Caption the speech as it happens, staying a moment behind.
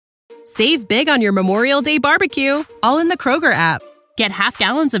Save big on your Memorial Day barbecue, all in the Kroger app. Get half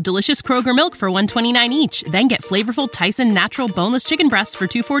gallons of delicious Kroger milk for $1.29 each. Then get flavorful Tyson natural boneless chicken breasts for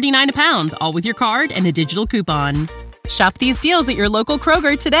 $2.49 a pound, all with your card and a digital coupon. Shop these deals at your local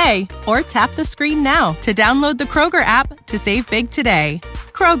Kroger today, or tap the screen now to download the Kroger app to save big today.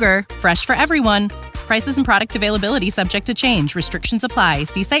 Kroger, fresh for everyone. Prices and product availability subject to change. Restrictions apply.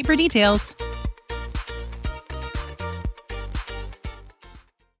 See site for details.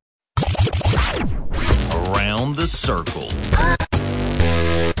 Around the circle.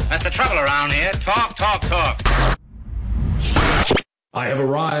 That's the trouble around here. Talk, talk, talk. I have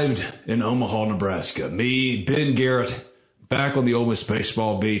arrived in Omaha, Nebraska. Me, Ben Garrett, back on the Ole Miss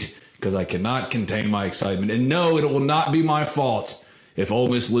baseball beat because I cannot contain my excitement. And no, it will not be my fault if Ole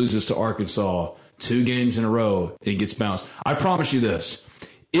Miss loses to Arkansas 2 games in a row and gets bounced. I promise you this.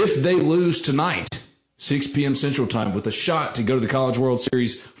 If they lose tonight, 6 p.m. Central Time, with a shot to go to the College World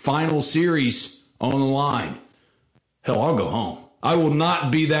Series final series on the line, hell, I'll go home. I will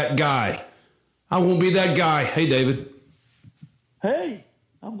not be that guy. I won't be that guy. Hey, David. Hey,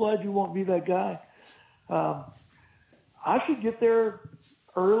 I'm glad you won't be that guy. I should get there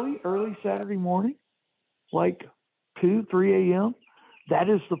early Saturday morning, like 2, 3 a.m. That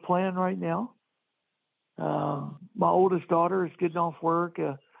is the plan right now. My oldest daughter is getting off work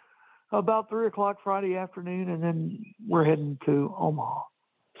about 3 o'clock Friday afternoon, and then we're heading to Omaha.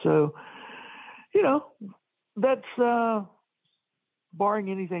 So, that's barring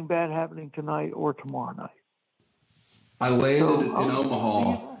anything bad happening tonight or tomorrow night. I landed in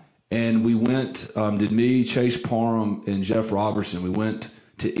Omaha, and we went, did me, Chase Parham, and Jeff Robertson, we went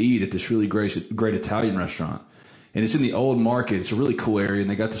to eat at this really great Italian restaurant. And it's in the old market. It's a really cool area, and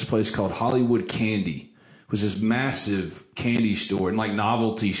they got this place called Hollywood Candy. It was this massive candy store and like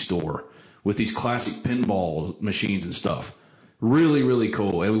novelty store with these classic pinball machines and stuff. Really, really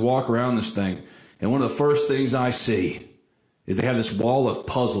cool. And we walk around this thing, and one of the first things I see is they have this wall of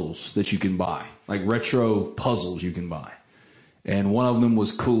puzzles that you can buy, like retro puzzles you can buy. And one of them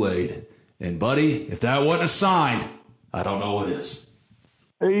was Kool-Aid. And, buddy, if that wasn't a sign, I don't know what is.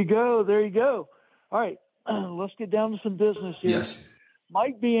 There you go. All right, let's get down to some business here. Yes.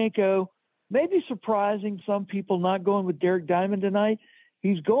 Mike Bianco, maybe surprising some people, not going with Derek Diamond tonight.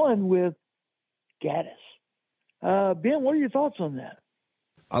 He's going with Gaddis. Ben, what are your thoughts on that?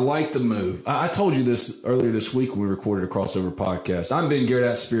 I like the move. I told you this earlier this week when we recorded a crossover podcast. I'm Ben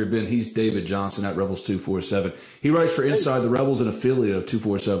Garrett at Spirit Ben. He's David Johnson at Rebels 247. He writes for Inside the Rebels, an affiliate of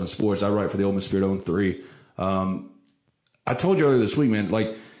 247 Sports. I write for the Ole Miss Spirit 03. I told you earlier this week, man,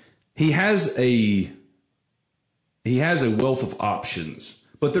 like he has a wealth of options,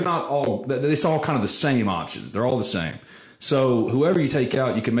 but they're not all. It's all kind of the same options. They're all the same. So whoever you take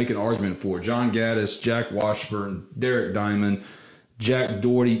out, you can make an argument for. John Gaddis, Jack Washburn, Derek Diamond, Jack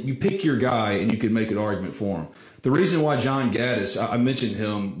Doherty. You pick your guy, and you can make an argument for him. The reason why John Gaddis, I mentioned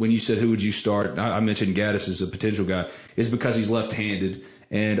him when you said who would you start, I mentioned Gaddis as a potential guy, is because he's left-handed,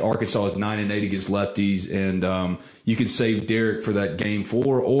 and Arkansas is 9-8 against lefties, and you can save Derek for that game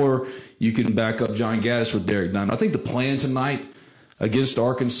 4, or you can back up John Gaddis with Derek Diamond. I think the plan tonight against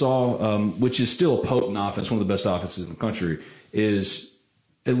Arkansas, which is still a potent offense, one of the best offenses in the country, is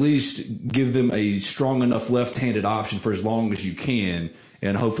at least give them a strong enough left-handed option for as long as you can,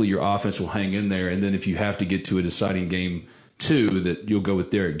 and hopefully your offense will hang in there. And then if you have to get to a deciding game 2, that you'll go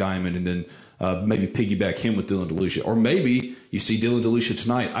with Derek Diamond and then maybe piggyback him with Dylan DeLucia. Or maybe you see Dylan DeLucia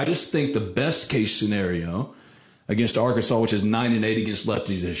tonight. I just think the best-case scenario against Arkansas, which is 9-8 against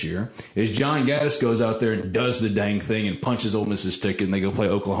lefties this year, is John Gaddis goes out there and does the dang thing and punches Ole Miss's ticket, and they go play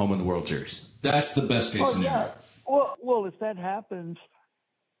Oklahoma in the World Series. That's the best-case scenario. Yeah. Well, if that happens,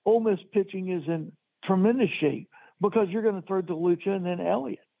 Ole Miss pitching is in tremendous shape because you're going to throw DeLucia and then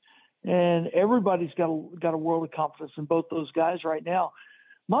Elliott. And everybody's got a world of confidence in both those guys right now.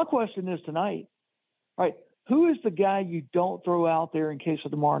 My question is tonight, all right, who is the guy you don't throw out there in case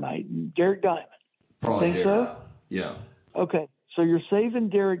of tomorrow night? Derek Diamond. Probably Think Derek. so? Yeah. Okay, so you're saving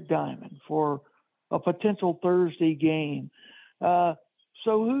Derek Diamond for a potential Thursday game. So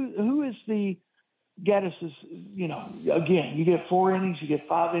who is the Gaddis is, again, you get 4 innings, you get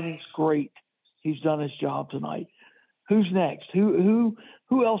 5 innings, great. He's done his job tonight. Who's next? Who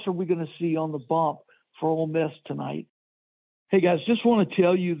else are we going to see on the bump for Ole Miss tonight? Hey guys, just want to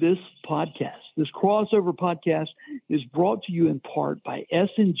tell you this crossover podcast is brought to you in part by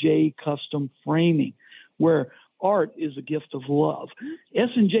S&J Custom Framing, where art is a gift of love.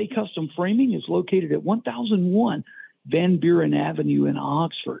 S&J Custom Framing is located at 1001 Van Buren Avenue in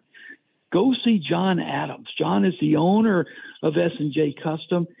Oxford. Go see John Adams. John is the owner of S&J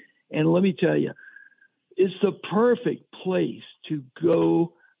Custom, and let me tell you, it's the perfect place to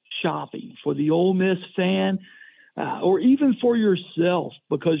go shopping for the Ole Miss fan, or even for yourself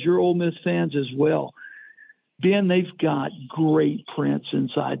because you're Ole Miss fans as well, Ben, they've got great prints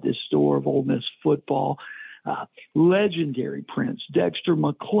inside this store of Ole Miss football. Legendary prints, Dexter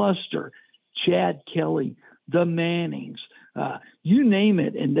McCluster, Chad Kelly, the Mannings, you name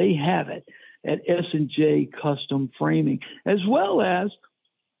it, and they have it at S&J Custom Framing, as well as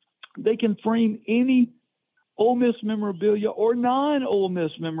they can frame any Ole Miss memorabilia or non-Ole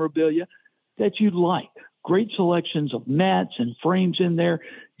Miss memorabilia that you'd like. Great selections of mats and frames in there.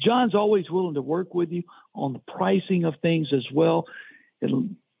 John's always willing to work with you on the pricing of things as well.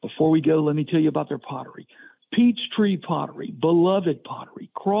 And before we go, let me tell you about their pottery. Peachtree Pottery, Beloved Pottery,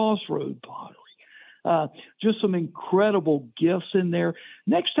 Crossroad Pottery. Just some incredible gifts in there.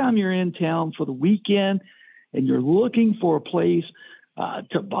 Next time you're in town for the weekend and you're looking for a place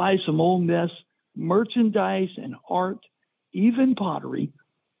to buy some Ole Miss merchandise and art, even pottery,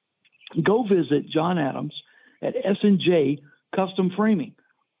 go visit John Adams at S&J Custom Framing,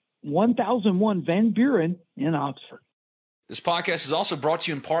 1001 Van Buren in Oxford. This podcast is also brought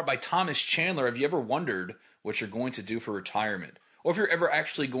to you in part by Thomas Chandler. Have you ever wondered what you're going to do for retirement? Or if you're ever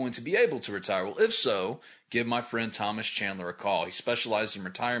actually going to be able to retire? Well, if so, give my friend Thomas Chandler a call. He specializes in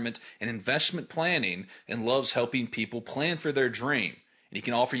retirement and investment planning and loves helping people plan for their dream. And he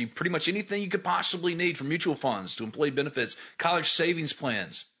can offer you pretty much anything you could possibly need, from mutual funds to employee benefits, college savings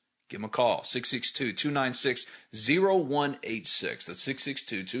plans. Give him a call, 662-296-0186. That's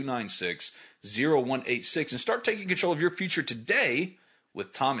 662-296-0186. And start taking control of your future today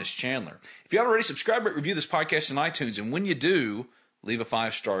with Thomas Chandler. If you haven't already, subscribe, rate, review this podcast in iTunes. And when you do, leave a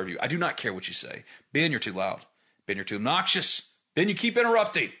 5-star review. I do not care what you say. Ben, you're too loud. Ben, you're too obnoxious. Ben, you keep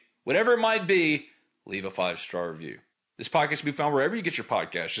interrupting. Whatever it might be, leave a 5-star review. This podcast can be found wherever you get your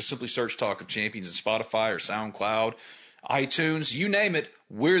podcast. Just simply search Talk of Champions in Spotify or SoundCloud, iTunes, you name it.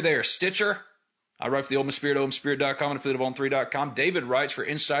 We're there. Stitcher. I write for the Ole Miss Spirit, OleMissSpirit.com, an affiliate of On3.com. David writes for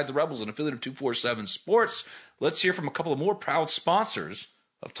Inside the Rebels, an affiliate of 247 Sports. Let's hear from a couple of more proud sponsors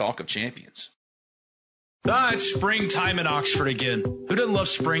of Talk of Champions. It's springtime in Oxford again. Who doesn't love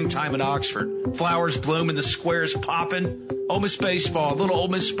springtime in Oxford? Flowers blooming, the squares popping. Ole Miss baseball, little Ole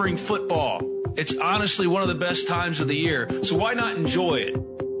Miss spring football. It's honestly one of the best times of the year, so why not enjoy it?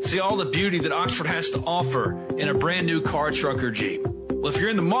 See all the beauty that Oxford has to offer in a brand new car, truck, or Jeep. Well, if you're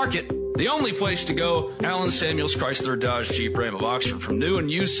in the market, the only place to go, Allen Samuels Chrysler Dodge Jeep Ram of Oxford. From new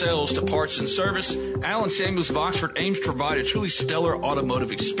and used sales to parts and service, Allen Samuels of Oxford aims to provide a truly stellar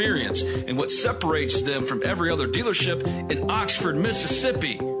automotive experience and what separates them from every other dealership in Oxford,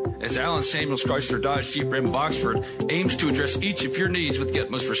 Mississippi. As Allen Samuels Chrysler Dodge Jeep Ram of Oxford aims to address each of your needs with the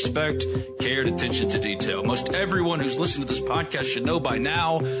utmost respect, care, and attention to detail. Most everyone who's listened to this podcast should know by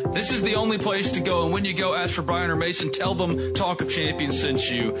now, this is the only place to go. And when you go, ask for Brian or Mason, tell them Talk of Champions sent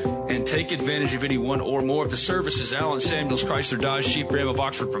you, and take advantage of any one or more of the services Allen Samuels Chrysler Dodge Jeep Ram of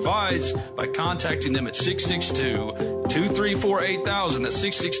Oxford provides by contacting them at 662-234-8000. That's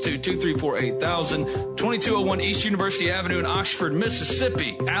 662-234-8000, 2201 East University Avenue in Oxford,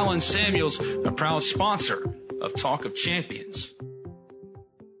 Mississippi. Allen Samuels, a proud sponsor of Talk of Champions.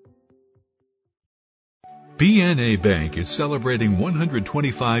 BNA Bank is celebrating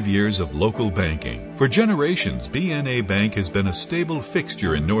 125 years of local banking. For generations, BNA Bank has been a stable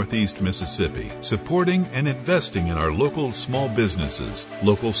fixture in Northeast Mississippi, supporting and investing in our local small businesses,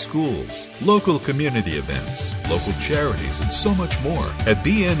 local schools, local community events, local charities, and so much more. At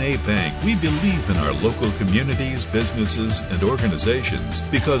BNA Bank, we believe in our local communities, businesses, and organizations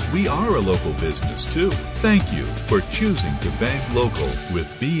because we are a local business too. Thank you for choosing to bank local with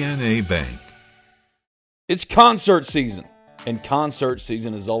BNA Bank. It's concert season, and concert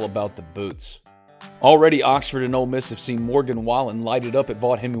season is all about the boots. Already, Oxford and Ole Miss have seen Morgan Wallen light it up at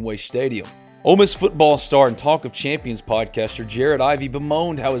Vaught Hemingway Stadium. Ole Miss football star and Talk of Champions podcaster Jared Ivey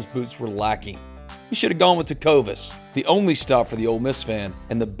bemoaned how his boots were lacking. He should have gone with Tecovas, the only stop for the Ole Miss fan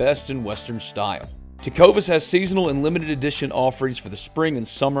and the best in Western style. Tecovas has seasonal and limited edition offerings for the spring and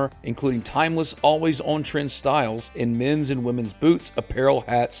summer, including timeless, always on-trend styles in men's and women's boots, apparel,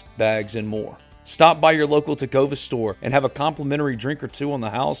 hats, bags, and more. Stop by your local Tecovas store and have a complimentary drink or two on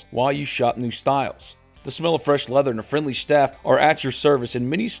the house while you shop new styles. The smell of fresh leather and a friendly staff are at your service, and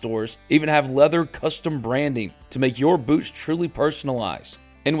many stores even have leather custom branding to make your boots truly personalized.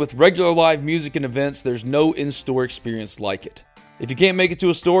 And with regular live music and events, there's no in-store experience like it. If you can't make it to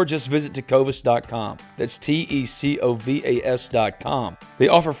a store, just visit Tecovas.com. That's Tecovas.com. They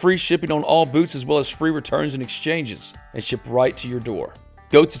offer free shipping on all boots as well as free returns and exchanges, and ship right to your door.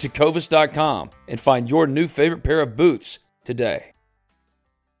 Go to Tecovas.com and find your new favorite pair of boots today.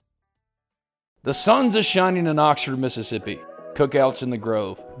 The sun's a shining in Oxford, Mississippi. cookouts in the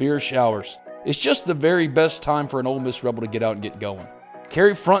Grove, beer showers. It's just the very best time for an Ole Miss Rebel to get out and get going.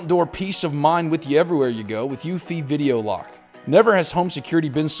 Carry front door peace of mind with you everywhere you go with UFI Video Lock. Never has home security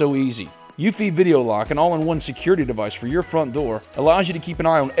been so easy. UFI Video Lock, an all-in-one security device for your front door, allows you to keep an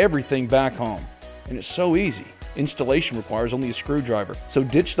eye on everything back home. And it's so easy. Installation requires only a screwdriver, so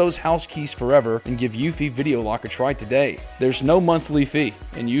ditch those house keys forever and give UFI Video Lock a try today. There's no monthly fee,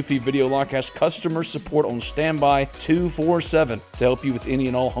 and UFI Video Lock has customer support on standby 24/7 to help you with any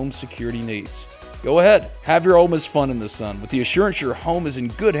and all home security needs. Go ahead, have your Ole Miss fun in the sun with the assurance your home is in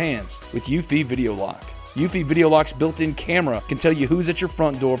good hands with UFI Video Lock. UFI Video Lock's built-in camera can tell you who's at your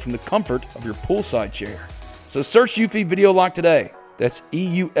front door from the comfort of your poolside chair. So search UFI Video Lock today. That's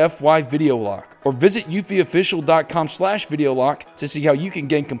EUFY Video Lock. Or visit UFIofficial.com/Video Lock to see how you can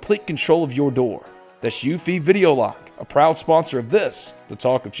gain complete control of your door. That's UFI Video Lock, a proud sponsor of this, the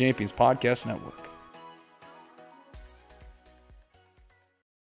Talk of Champions Podcast Network.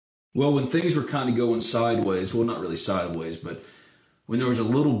 Well, when things were kind of going sideways, well, not really sideways, but when there was a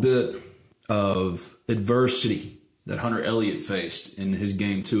little bit of adversity that Hunter Elliott faced in his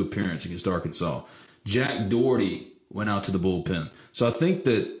Game 2 appearance against Arkansas, Jack Doherty went out to the bullpen. So I think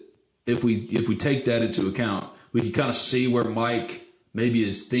that if we take that into account, we can kind of see where Mike maybe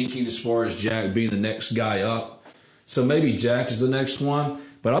is thinking as far as Jack being the next guy up. So maybe Jack is the next one.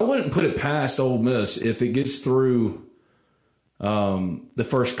 But I wouldn't put it past Ole Miss if it gets through the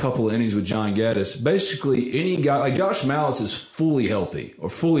first couple of innings with John Gaddis. Basically, any guy like Josh Malice is fully healthy or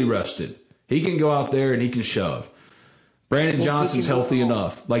fully rested. He can go out there and he can shove. Brandon Johnson's healthy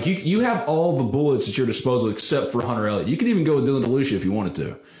enough. Like you have all the bullets at your disposal except for Hunter Elliott. You could even go with Dylan DeLucia if you wanted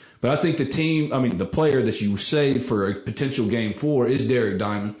to. But I think the player that you saved for a potential Game 4 is Derek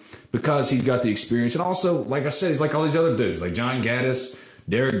Diamond because he's got the experience. And also, like I said, he's like all these other dudes, like John Gaddis,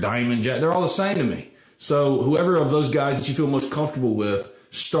 Derek Diamond, they're all the same to me. So whoever of those guys that you feel most comfortable with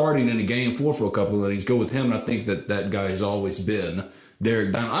starting in a Game 4 for a couple of innings, go with him. And I think that guy has always been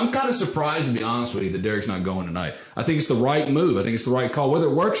Derek Diamond. I'm kind of surprised, to be honest with you, that Derek's not going tonight. I think it's the right move. I think it's the right call. Whether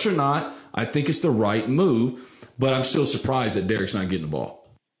it works or not, I think it's the right move. But I'm still surprised that Derek's not getting the ball.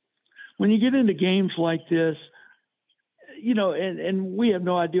 When you get into games like this, and we have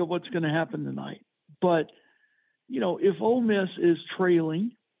no idea what's going to happen tonight. But, if Ole Miss is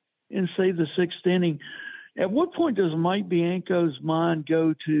trailing in, say, the sixth inning, at what point does Mike Bianco's mind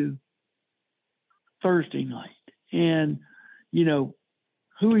go to Thursday night? And,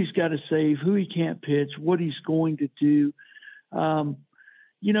 who he's got to save, who he can't pitch, what he's going to do.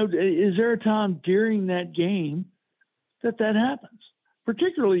 Is there a time during that game that happens?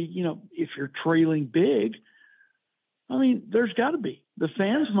 Particularly, if you're trailing big. I mean, there's got to be. The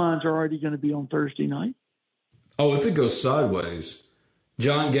fans' minds are already going to be on Thursday night. Oh, if it goes sideways,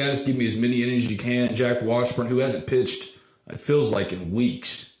 John Gaddis, give me as many innings as you can. Jack Washburn, who hasn't pitched, it feels like, in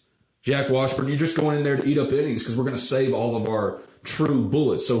weeks. Jack Washburn, you're just going in there to eat up innings because we're going to save all of our true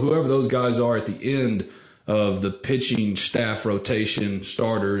bullets. So whoever those guys are at the end of the pitching staff rotation,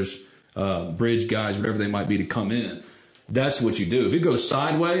 starters, bridge guys, whatever they might be to come in, that's what you do. If it goes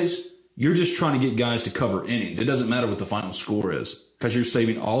sideways, you're just trying to get guys to cover innings. It doesn't matter what the final score is because you're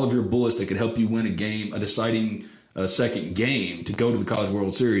saving all of your bullets that could help you win a deciding second game to go to the College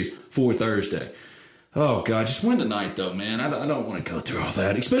World Series for Thursday. Oh, God, just win tonight, though, man. I don't want to go through all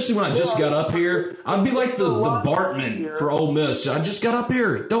that, especially when I just got up here. I'd be like the Bartman for Ole Miss. I just got up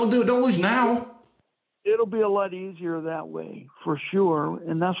here. Don't lose now. It'll be a lot easier that way, for sure,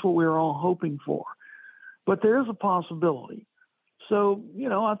 and that's what we're all hoping for. But there is a possibility. So,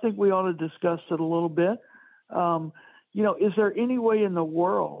 I think we ought to discuss it a little bit. Is there any way in the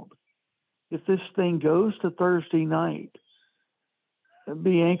world, if this thing goes to Thursday night,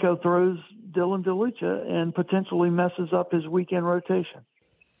 Bianco throws Dylan DeLucia and potentially messes up his weekend rotation?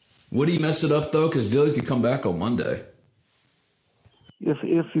 Would he mess it up, though? Because Dylan could come back on Monday. If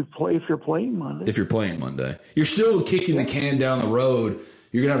you're playing Monday. If you're playing Monday. You're still kicking the can down the road.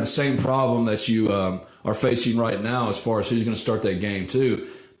 You're going to have the same problem that you are facing right now as far as who's going to start that game, too.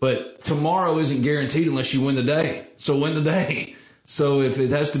 But tomorrow isn't guaranteed unless you win the day. So win the day. So if it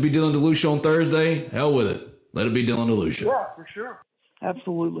has to be Dylan DeLucia on Thursday, hell with it. Let it be Dylan DeLucia. Yeah, for sure.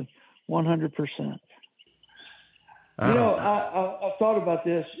 Absolutely. 100%. I thought about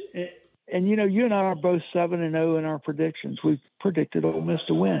this, and you and I are both 7-0 in our predictions. We've predicted Ole Miss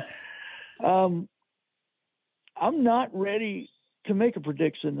to win. I'm not ready to make a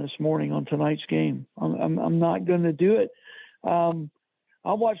prediction this morning on tonight's game. I'm not going to do it.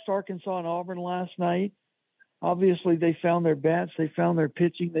 I watched Arkansas and Auburn last night. Obviously, they found their bats. They found their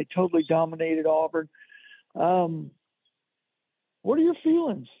pitching. They totally dominated Auburn. What are your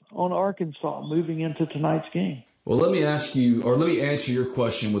feelings on Arkansas moving into tonight's game? Well, let me answer your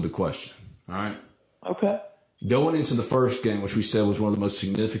question with a question. All right. Okay. Going into the first game, which we said was one of the most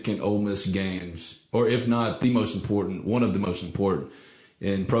significant Ole Miss games, or if not the most important, one of the most important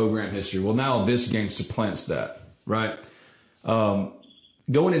in program history. Well, now this game supplants that, right?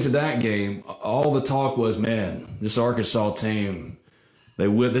 Going into that game, all the talk was, man, this Arkansas team,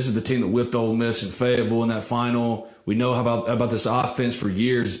 this is the team that whipped Ole Miss in Fayetteville in that final. We know about this offense for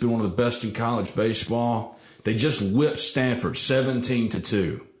years. It's been one of the best in college baseball. They just whipped Stanford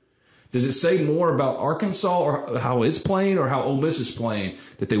 17-2. Does it say more about Arkansas or how it's playing or how Ole Miss is playing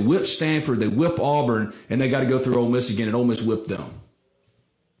that they whip Stanford, they whip Auburn, and they got to go through Ole Miss again, and Ole Miss whipped them?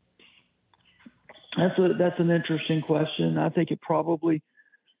 That's an interesting question. I think it probably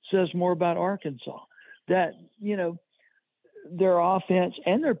says more about Arkansas. That, their offense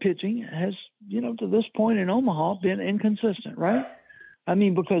and their pitching has, to this point in Omaha been inconsistent, right? I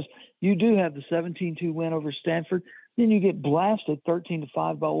mean, because you do have the 17-2 win over Stanford. Then you get blasted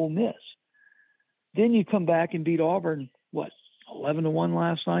 13-5 by Ole Miss. Then you come back and beat Auburn, 11-1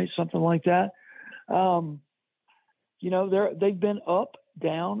 last night, something like that. They've been up,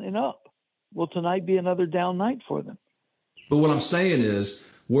 down, and up. Will tonight be another down night for them? But what I'm saying is,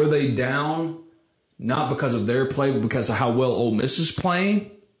 were they down not because of their play, but because of how well Ole Miss is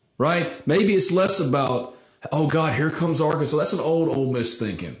playing, right? Maybe it's less about, oh, God, here comes Arkansas. That's an old Ole Miss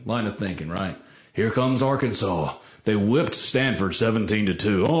line of thinking, right? Here comes Arkansas. They whipped Stanford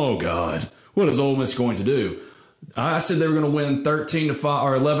 17-2. Oh, God. What is Ole Miss going to do? I said they were going to win 13-5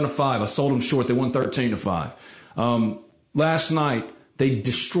 or 11-5. I sold them short. They won 13-5. Last night, they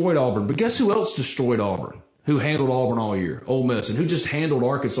destroyed Auburn. But guess who else destroyed Auburn? Who handled Auburn all year? Ole Miss. And who just handled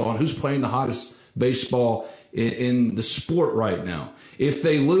Arkansas? And who's playing the hottest baseball in the sport right now? If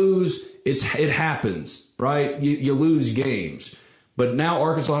they lose, it happens, right? You lose games. But now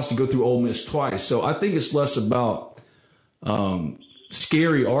Arkansas has to go through Ole Miss twice. So I think it's less about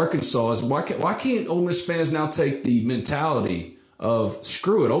scary Arkansas. Why can't Ole Miss fans now take the mentality of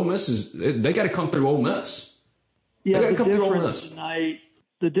screw it? Ole Miss they got to come through Ole Miss. Yeah,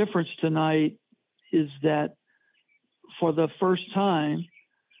 the difference tonight is that for the first time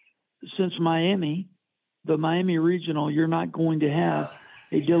since Miami, the Miami Regional, you're not going to have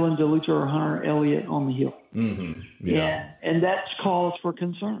a Dylan DeLuca or Hunter Elliott on the hill. Mm-hmm. Yeah. And that's cause for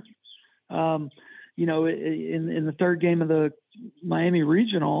concern. In the third game of the Miami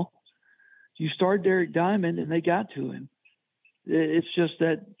Regional, you start Derek Diamond and they got to him. It's just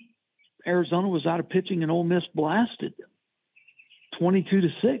that Arizona was out of pitching and Ole Miss blasted them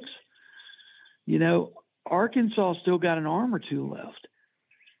 22-6. Arkansas still got an arm or two left,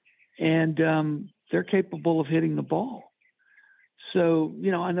 and they're capable of hitting the ball. So,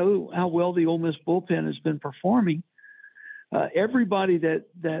 I know how well the Ole Miss bullpen has been performing. Everybody that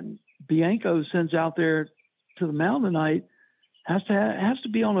Bianco sends out there to the mound tonight has to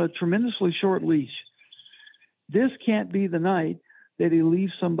be on a tremendously short leash. This can't be the night that he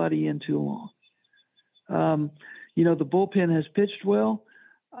leaves somebody in too long. The bullpen has pitched well.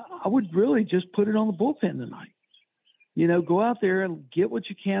 I would really just put it on the bullpen tonight. Go out there and get what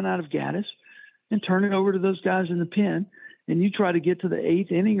you can out of Gaddis and turn it over to those guys in the pen. And you try to get to the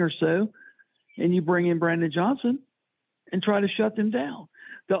eighth inning or so, and you bring in Brandon Johnson and try to shut them down.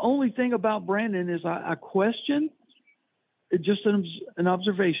 The only thing about Brandon is I question, just an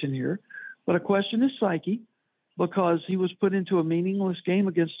observation here, but I question his psyche because he was put into a meaningless game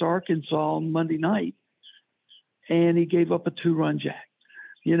against Arkansas on Monday night, and he gave up a 2-run jack.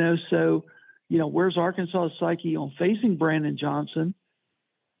 Where's Arkansas's psyche on facing Brandon Johnson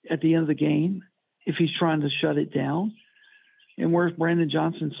at the end of the game if he's trying to shut it down? And where's Brandon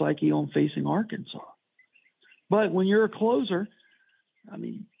Johnson's psyche on facing Arkansas? But when you're a closer,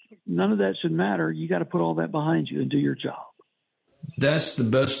 none of that should matter. You got to put all that behind you and do your job. That's the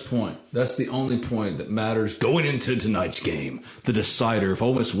best point. That's the only point that matters going into tonight's game. The decider. If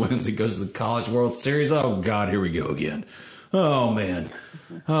Ole Miss wins, it goes to the College World Series. Oh, God, here we go again. Oh, man.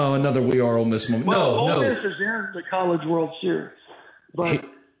 Oh, another We Are Ole Miss moment. Ole Miss is in the College World Series. But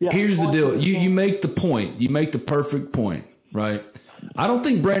here's the deal. You make the point. You make the perfect point, right? I don't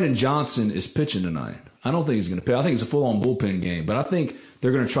think Brandon Johnson is pitching tonight. I don't think he's going to pitch. I think it's a full-on bullpen game. But I think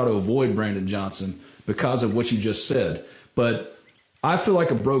they're going to try to avoid Brandon Johnson because of what you just said. But I feel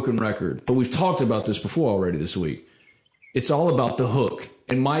like a broken record, but we've talked about this before already this week. It's all about the hook.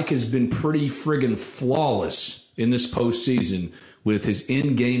 And Mike has been pretty friggin' flawless in this postseason with his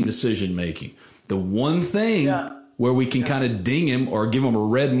in-game decision-making. The one thing where we can kind of ding him or give him a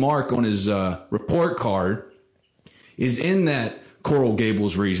red mark on his report card is in that Coral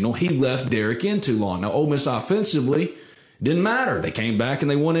Gables Regional. He left Derek in too long. Now, Ole Miss offensively, didn't matter. They came back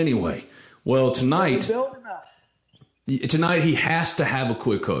and they won anyway. Well, tonight... tonight he has to have a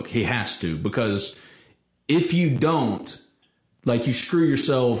quick hook. He has to, because if you don't, like, you screw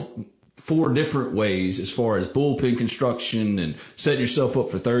yourself 4 different ways as far as bullpen construction and setting yourself up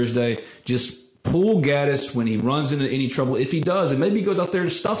for Thursday. Just pull Gaddis when he runs into any trouble. If he does, and maybe he goes out there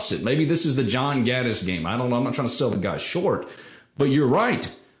and stuffs it. Maybe this is the John Gaddis game. I don't know. I'm not trying to sell the guy short. But you're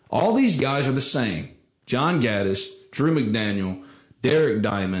right. All these guys are the same. John Gaddis, Drew McDaniel, Derek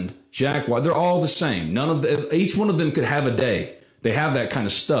Diamond, Jack White. They're all the same. Each one of them could have a day. They have that kind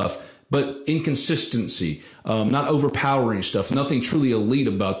of stuff. But inconsistency, not overpowering stuff, nothing truly elite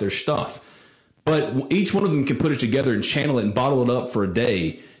about their stuff. But each one of them can put it together and channel it and bottle it up for a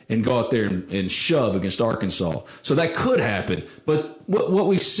day and go out there and shove against Arkansas. So that could happen. But what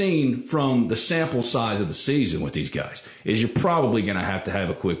we've seen from the sample size of the season with these guys is you're probably going to have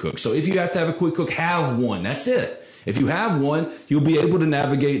a quick hook. So if you have to have a quick hook, have one. That's it. If you have one, you'll be able to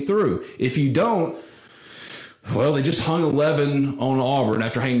navigate through. If you don't, well, they just hung 11 on Auburn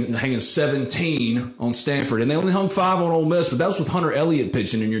after hanging 17 on Stanford. And they only hung 5 on Ole Miss, but that was with Hunter Elliott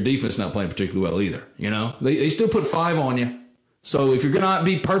pitching and your defense not playing particularly well either. You know, they still put 5 on you. So if you're going to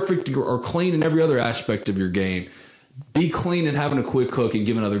be perfect or clean in every other aspect of your game, be clean and having a quick hook and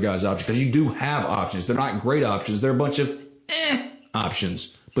giving other guys options, because you do have options. They're not great options. They're a bunch of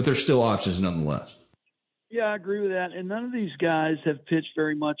options, but they're still options nonetheless. Yeah, I agree with that. And none of these guys have pitched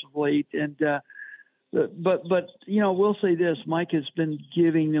very much of late. And but you know, we'll say this: Mike has been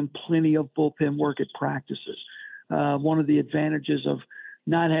giving them plenty of bullpen work at practices. One of the advantages of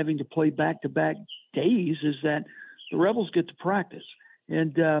not having to play back-to-back days is that the Rebels get to practice.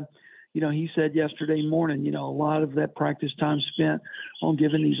 And you know, he said yesterday morning, you know, a lot of that practice time spent on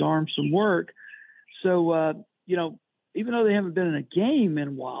giving these arms some work. So you know, even though they haven't been in a game in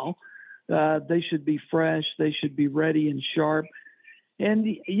a while, they should be fresh. They should be ready and sharp. And,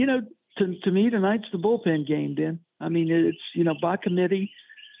 you know, to me, tonight's the bullpen game, Dan. I mean, it's, you know, by committee,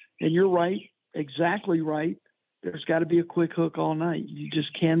 and you're right, exactly right. There's got to be a quick hook all night. You just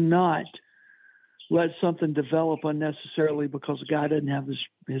cannot let something develop unnecessarily because a guy doesn't have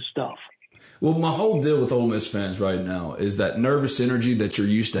his stuff. Well, my whole deal with Ole Miss fans right now is that nervous energy that you're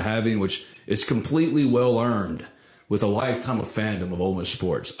used to having, which is completely well-earned with a lifetime of fandom of Ole Miss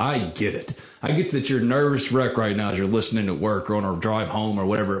sports. I get it. I get that you're a nervous wreck right now as you're listening at work or on a drive home or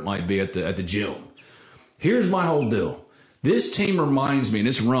whatever it might be at the gym. Here's my whole deal. This team reminds me, and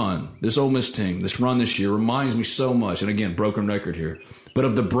this Ole Miss team, this run this year reminds me so much, and again, broken record here, but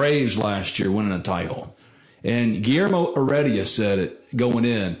of the Braves last year winning a title. And Guillermo Heredia said it going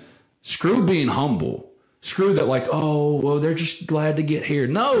in, screw being humble. Screw that, like, oh, well, they're just glad to get here.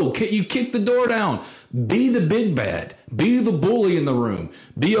 No, you kick the door down. Be the big bad. Be the bully in the room.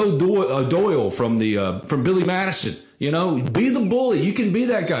 Be O'Doyle from Billy Madison. You know, be the bully. You can be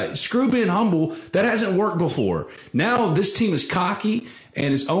that guy. Screw being humble. That hasn't worked before. Now this team is cocky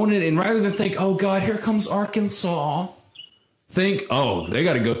and is owning it. And rather than think, oh, God, here comes Arkansas, think, oh, they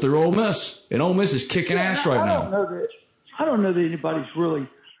got to go through Ole Miss. And Ole Miss is kicking ass right now. I don't know that anybody's really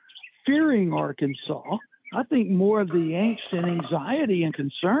fearing Arkansas. I think more of the angst and anxiety and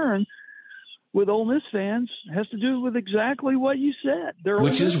concern with Ole Miss fans has to do with exactly what you said.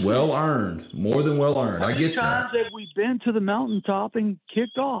 Which is well earned, more than well earned. I get that. How many times have we been to the mountaintop and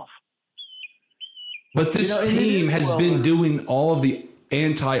kicked off? But this team has been doing all of the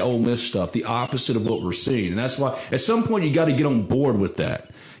anti-Ole Miss stuff, the opposite of what we're seeing. And that's why at some point you got to get on board with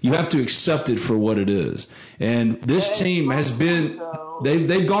that. You have to accept it for what it is. And this team has been,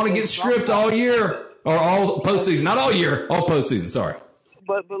 they've gone against script all year. Or all postseason, not all year, all postseason, sorry.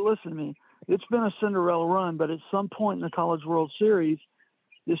 But listen to me. It's been a Cinderella run, but at some point in the College World Series,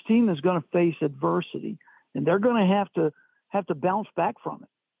 this team is going to face adversity, and they're going to have to bounce back from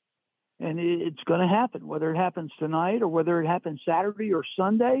it. And it's going to happen, whether it happens tonight or whether it happens Saturday or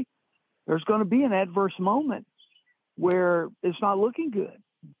Sunday. There's going to be an adverse moment where it's not looking good.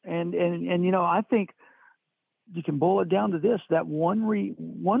 And you know, I think you can boil it down to this: that one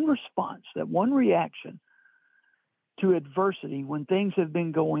response, that one reaction to adversity when things have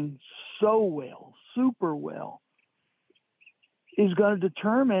been going so well, super well, is going to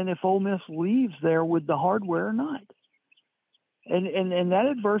determine if Ole Miss leaves there with the hardware or not. And that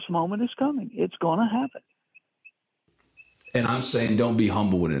adverse moment is coming. It's going to happen. And I'm saying don't be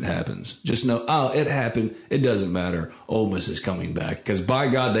humble when it happens. Just know, oh, it happened. It doesn't matter. Ole Miss is coming back. Because by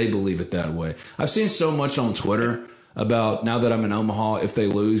God, they believe it that way. I've seen so much on Twitter about, now that I'm in Omaha, if they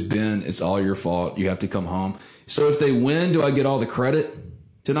lose, Ben, it's all your fault. You have to come home. So if they win, do I get all the credit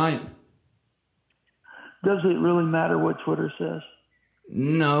tonight? Does it really matter what Twitter says?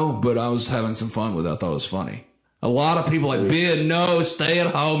 No, but I was having some fun with it. I thought it was funny. A lot of people like, Ben, no, stay at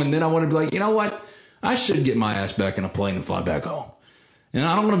home. And then I want to be like, you know what? I should get my ass back in a plane and fly back home. And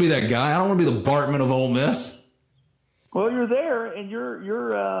I don't want to be that guy. I don't want to be the Bartman of Ole Miss. Well, you're there, and you're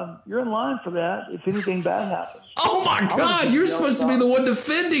in line for that if anything bad happens. Oh, my God. You're supposed to be the one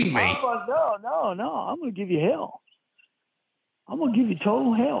defending me. No. I'm going to give you hell. I'm going to give you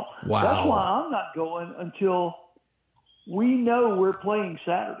total hell. Wow. That's why I'm not going until we know we're playing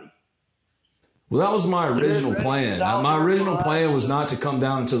Saturday. Well, that was my original plan. My original plan was not to come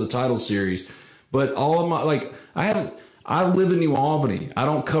down until the title series. But all of my, I live in New Albany. I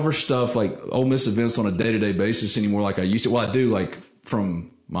don't cover stuff like Ole Miss events on a day-to-day basis anymore like I used to. Well, I do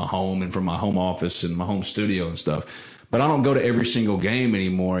from my home and from my home office and my home studio and stuff. But I don't go to every single game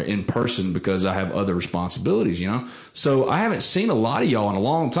anymore in person because I have other responsibilities, So I haven't seen a lot of y'all in a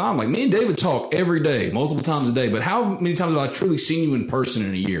long time. Like me and David talk every day, multiple times a day. But how many times have I truly seen you in person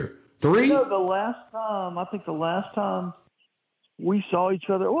in a year? 3? The last time we saw each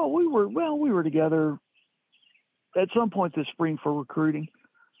other, we were together at some point this spring for recruiting.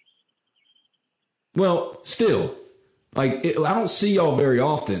 Well, still, I don't see y'all very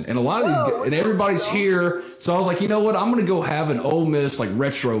often, and a lot of these, and everybody's here. So I was like, you know what? I'm going to go have an Ole Miss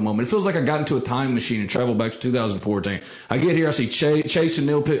retro moment. It feels like I got into a time machine and traveled back to 2014. I get here, I see Chase and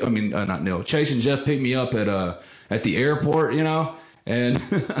Jeff pick me up at the airport, And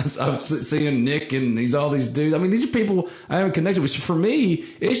I'm seeing Nick and all these dudes. I mean, these are people I haven't connected with. So for me,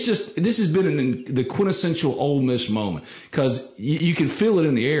 it's just, this has been the quintessential Ole Miss moment because you can feel it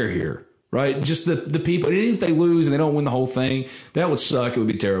in the air here, right? Just the people, and even if they lose and they don't win the whole thing, that would suck. It would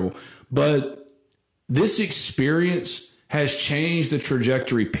be terrible. But this experience has changed the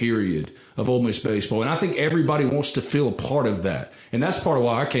trajectory period of Ole Miss baseball. And I think everybody wants to feel a part of that. And that's part of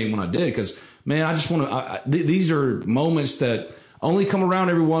why I came when I did because, man, I just want to, these are moments that only come around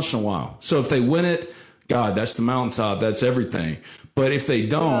every once in a while. So if they win it, God, that's the mountaintop. That's everything. But if they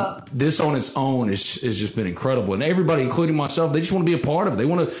don't, this on its own has just been incredible. And everybody, including myself, they just want to be a part of it. They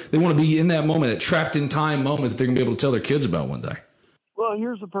want to be in that moment, that trapped in time moment that they're going to be able to tell their kids about one day. Well,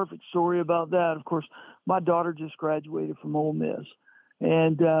 here's a perfect story about that. Of course, my daughter just graduated from Ole Miss,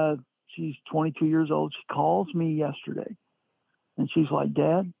 and she's 22 years old. She calls me yesterday, and she's like,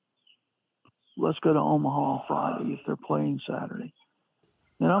 Dad, let's go to Omaha Friday if they're playing Saturday.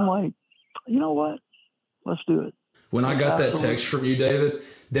 And I'm like, you know what? Let's do it. When I got that text from you,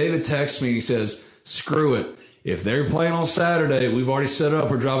 David texts me and he says, screw it. If they're playing on Saturday, we've already set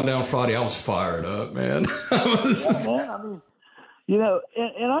up. We're driving down Friday. I was fired up, man. Yeah, man. I mean,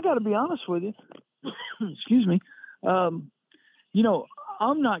 and I got to be honest with you. Excuse me.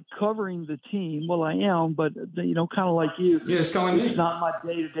 I'm not covering the team. Well, I am, but, kind of like you. Yeah, it's calling me. It's not my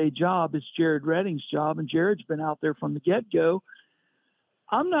day-to-day job. It's Jared Redding's job, and Jared's been out there from the get-go.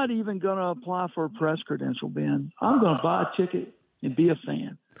 I'm not even going to apply for a press credential, Ben. I'm going to buy a ticket and be a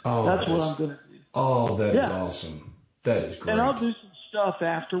fan. Oh, that's what I'm going to do. Oh, that is awesome. That is great. And I'll do some stuff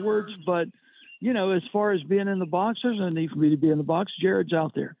afterwards, but, as far as being in the box, there's no need for me to be in the box. Jared's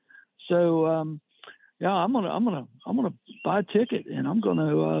out there. So, I'm gonna buy a ticket and I'm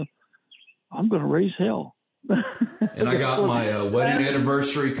gonna raise hell. And I got my wedding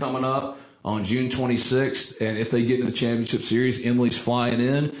anniversary coming up on June 26th, and if they get into the championship series, Emily's flying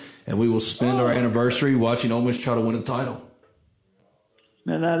in, and we will spend our anniversary watching Ole Miss try to win the title.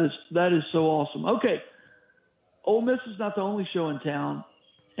 Man, that is so awesome. Okay, Ole Miss is not the only show in town,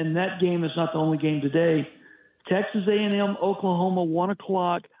 and that game is not the only game today. Texas A&M, Oklahoma,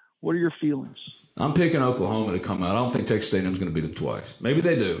 1:00. What are your feelings? I'm picking Oklahoma to come out. I don't think Texas A&M is going to beat them twice. Maybe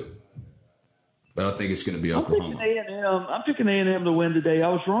they do, but I think it's going to be Oklahoma. I'm picking A&M to win today. I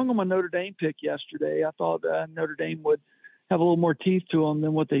was wrong on my Notre Dame pick yesterday. I thought Notre Dame would have a little more teeth to them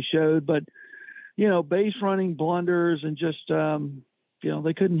than what they showed, but base running blunders and just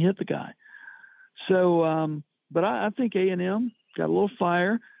they couldn't hit the guy. So, but I think A&M got a little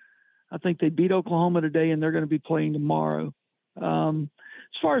fire. I think they beat Oklahoma today, and they're going to be playing tomorrow.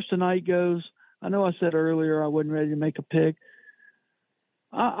 As far as tonight goes, I know I said earlier I wasn't ready to make a pick.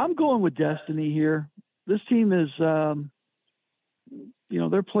 I'm going with destiny here. This team is,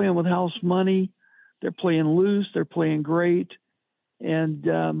 they're playing with house money. They're playing loose. They're playing great. And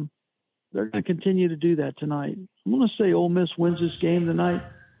they're going to continue to do that tonight. I'm going to say Ole Miss wins this game tonight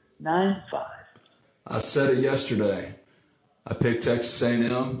 9-5. I said it yesterday. I picked Texas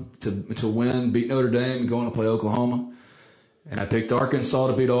A&M to win, beat Notre Dame, and go on to play Oklahoma. And I picked Arkansas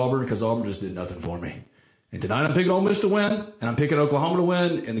to beat Auburn because Auburn just did nothing for me. And tonight I'm picking Ole Miss to win, and I'm picking Oklahoma to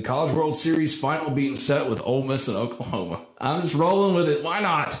win, and the College World Series final being set with Ole Miss and Oklahoma. I'm just rolling with it. Why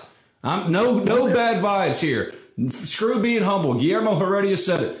not? No bad vibes here. Screw being humble. Guillermo Heredia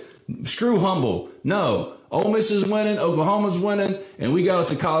said it. Screw humble. No. Ole Miss is winning, Oklahoma's winning, and we got us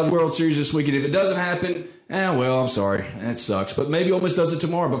a College World Series this weekend. If it doesn't happen, well, I'm sorry. That sucks. But maybe Ole Miss does it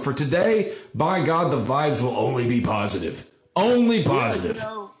tomorrow. But for today, by God, the vibes will only be positive. Only positive.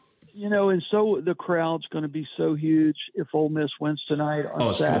 Yeah, and so the crowd's going to be so huge if Ole Miss wins tonight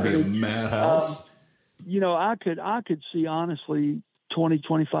on Saturday. It's going to be a madhouse. I could see, honestly,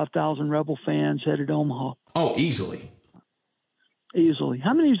 25,000 Rebel fans headed to Omaha. Oh, easily. Easily.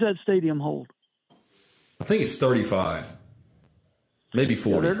 How many does that stadium hold? I think it's 35. Maybe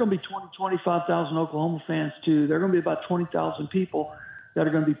 40. Yeah, there are going to be 25,000 Oklahoma fans, too. There are going to be about 20,000 people that are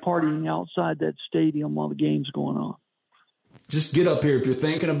going to be partying outside that stadium while the game's going on. Just get up here. If you're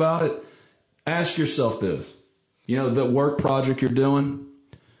thinking about it, ask yourself this. The work project you're doing,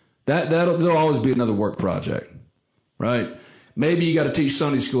 there'll always be another work project, right? Maybe you got to teach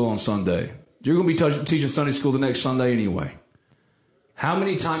Sunday school on Sunday. You're going to be teaching Sunday school the next Sunday anyway. How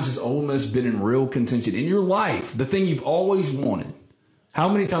many times has Ole Miss been in real contention in your life? The thing you've always wanted. How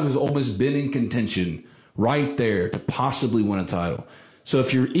many times has Ole Miss been in contention right there to possibly win a title? So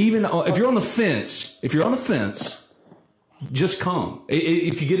if you're on the fence, just come.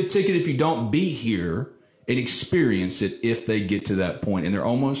 If you get a ticket, if you don't, be here and experience it if they get to that point, and they're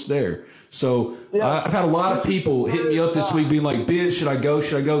almost there. So I've had a lot of people hit me up this week being like, Ben, should I go?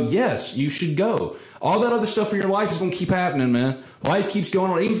 Should I go? Yes, you should go. All that other stuff in your life is going to keep happening, man. Life keeps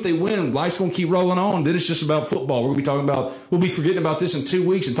going on. Even if they win, life's going to keep rolling on. Then it's just about football. We'll be forgetting about this in 2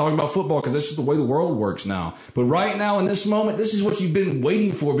 weeks and talking about football because that's just the way the world works now. But right now, in this moment, this is what you've been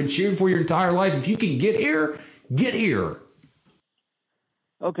waiting for, been cheering for your entire life. If you can get here, get here.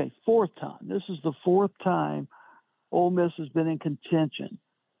 Okay, fourth time. This is the fourth time Ole Miss has been in contention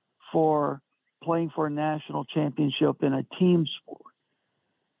for playing for a national championship in a team sport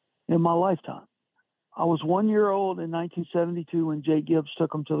in my lifetime. I was 1 year old in 1972 when Jay Gibbs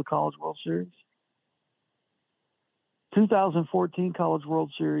took them to the College World Series. 2014 College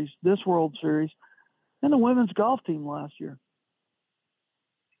World Series, this World Series, and the women's golf team last year.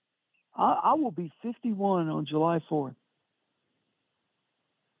 I will be 51 on July 4th.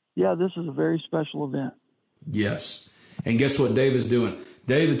 Yeah, this is a very special event. Yes. And guess what David's doing?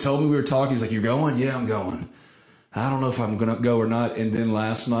 David told me we were talking. He's like, you're going? Yeah, I'm going. I don't know if I'm going to go or not. And then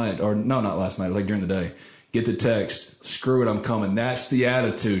last night, or no, not last night, like during the day, get the text, screw it, I'm coming. That's the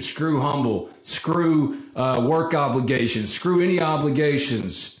attitude. Screw humble. Screw work obligations. Screw any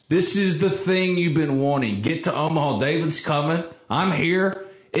obligations. This is the thing you've been wanting. Get to Omaha. David's coming. I'm here.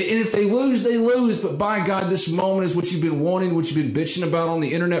 And if they lose, they lose. But by God, this moment is what you've been wanting, what you've been bitching about on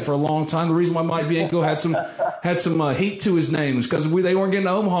the internet for a long time. The reason why Mike Bianco had some heat to his name is because they weren't getting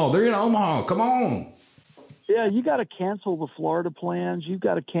to Omaha. They're in Omaha. Come on. Yeah, you got to cancel the Florida plans. You've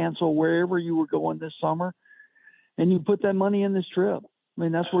got to cancel wherever you were going this summer, and you put that money in this trip. I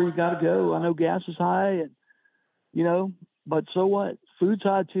mean, that's where you got to go. I know gas is high, and but so what? Food's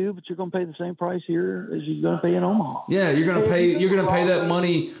high too, but you're going to pay the same price here as you're going to pay in Omaha. Yeah, you're going to pay. You're going to pay that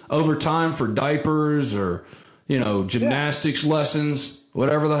money over time for diapers or gymnastics lessons,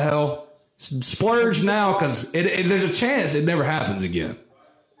 whatever the hell. Splurge now because there's a chance it never happens again.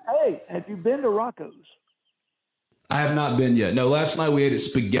 Hey, have you been to Rocco's? I have not been yet. No, last night we ate at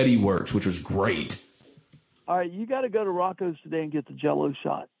Spaghetti Works, which was great. All right, you got to go to Rocco's today and get the Jell-O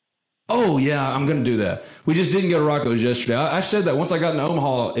shot. Oh, yeah, I'm going to do that. We just didn't go to Rocco's yesterday. I said that once I got in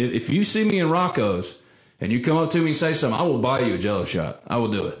Omaha, if you see me in Rocco's and you come up to me and say something, I will buy you a Jell-O shot. I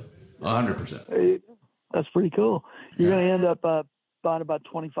will do it 100%. That's pretty cool. You're going to end up buying about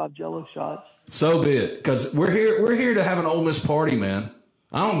 25 Jell-O shots. So be it, because we're here to have an Ole Miss party, man.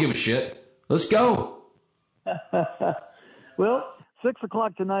 I don't give a shit. Let's go. Well, 6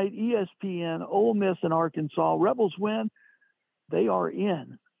 o'clock tonight, ESPN, Ole Miss and Arkansas. Rebels win. They are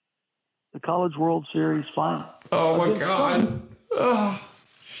in the College World Series final. Oh, my God. Oh,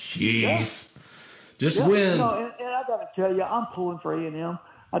 jeez. Yeah. Just win. And I got to tell you, I'm pulling for A&M.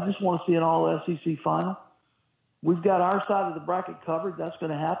 I just want to see an all-SEC final. We've got our side of the bracket covered. That's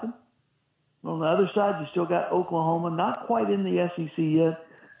going to happen. On the other side, you still got Oklahoma, not quite in the SEC yet.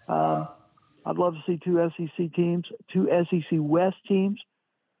 I'd love to see two SEC West teams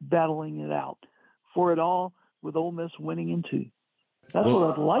battling it out for it all, with Ole Miss winning in 2. That's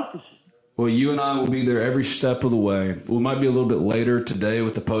what I'd like to see. Well, you and I will be there every step of the way. We might be a little bit later today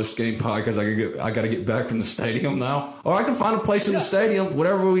with the post-game pod because I got to get back from the stadium now. Or I can find a place in the stadium,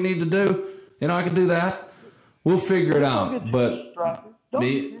 whatever we need to do. I can do that. We'll figure it out. But don't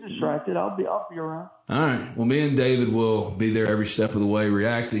get distracted. I'll be around. All right. Well, me and David will be there every step of the way,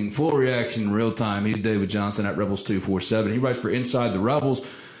 full reaction in real time. He's David Johnson at Rebels247. He writes for Inside the Rebels,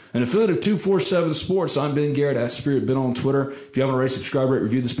 an affiliate of 247 Sports. I'm Ben Garrett at Spirit Ben on Twitter. If you haven't already, subscribe, rate,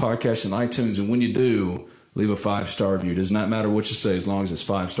 review this podcast on iTunes. And when you do, leave a 5-star review. Does not matter what you say as long as it's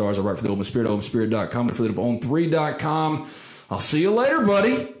 5 stars. I write for the Ole Miss Spirit, OleMissSpirit.com, and affiliate of On3.com. I'll see you later,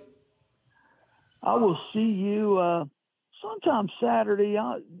 buddy. I will see you sometime Saturday.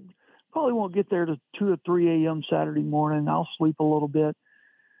 I probably won't get there to 2 or 3 a.m. Saturday morning. I'll sleep a little bit.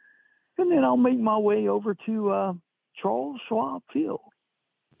 And then I'll make my way over to Charles Schwab Field.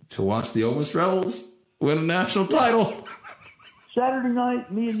 To watch the Ole Miss Rebels win a national title. Saturday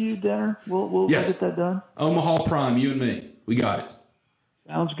night, me and you, dinner. We'll get that done. Omaha Prime, you and me. We got it.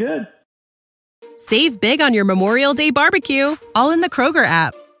 Sounds good. Save big on your Memorial Day barbecue, all in the Kroger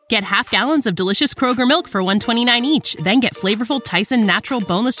app. Get half gallons of delicious Kroger milk for $1.29 each. Then get flavorful Tyson natural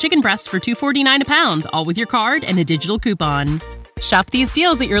boneless chicken breasts for $2.49 a pound, all with your card and a digital coupon. Shop these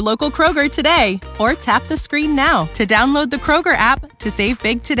deals at your local Kroger today, or tap the screen now to download the Kroger app to save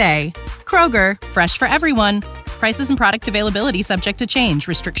big today. Kroger, fresh for everyone. Prices and product availability subject to change.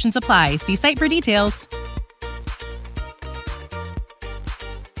 Restrictions apply. See site for details.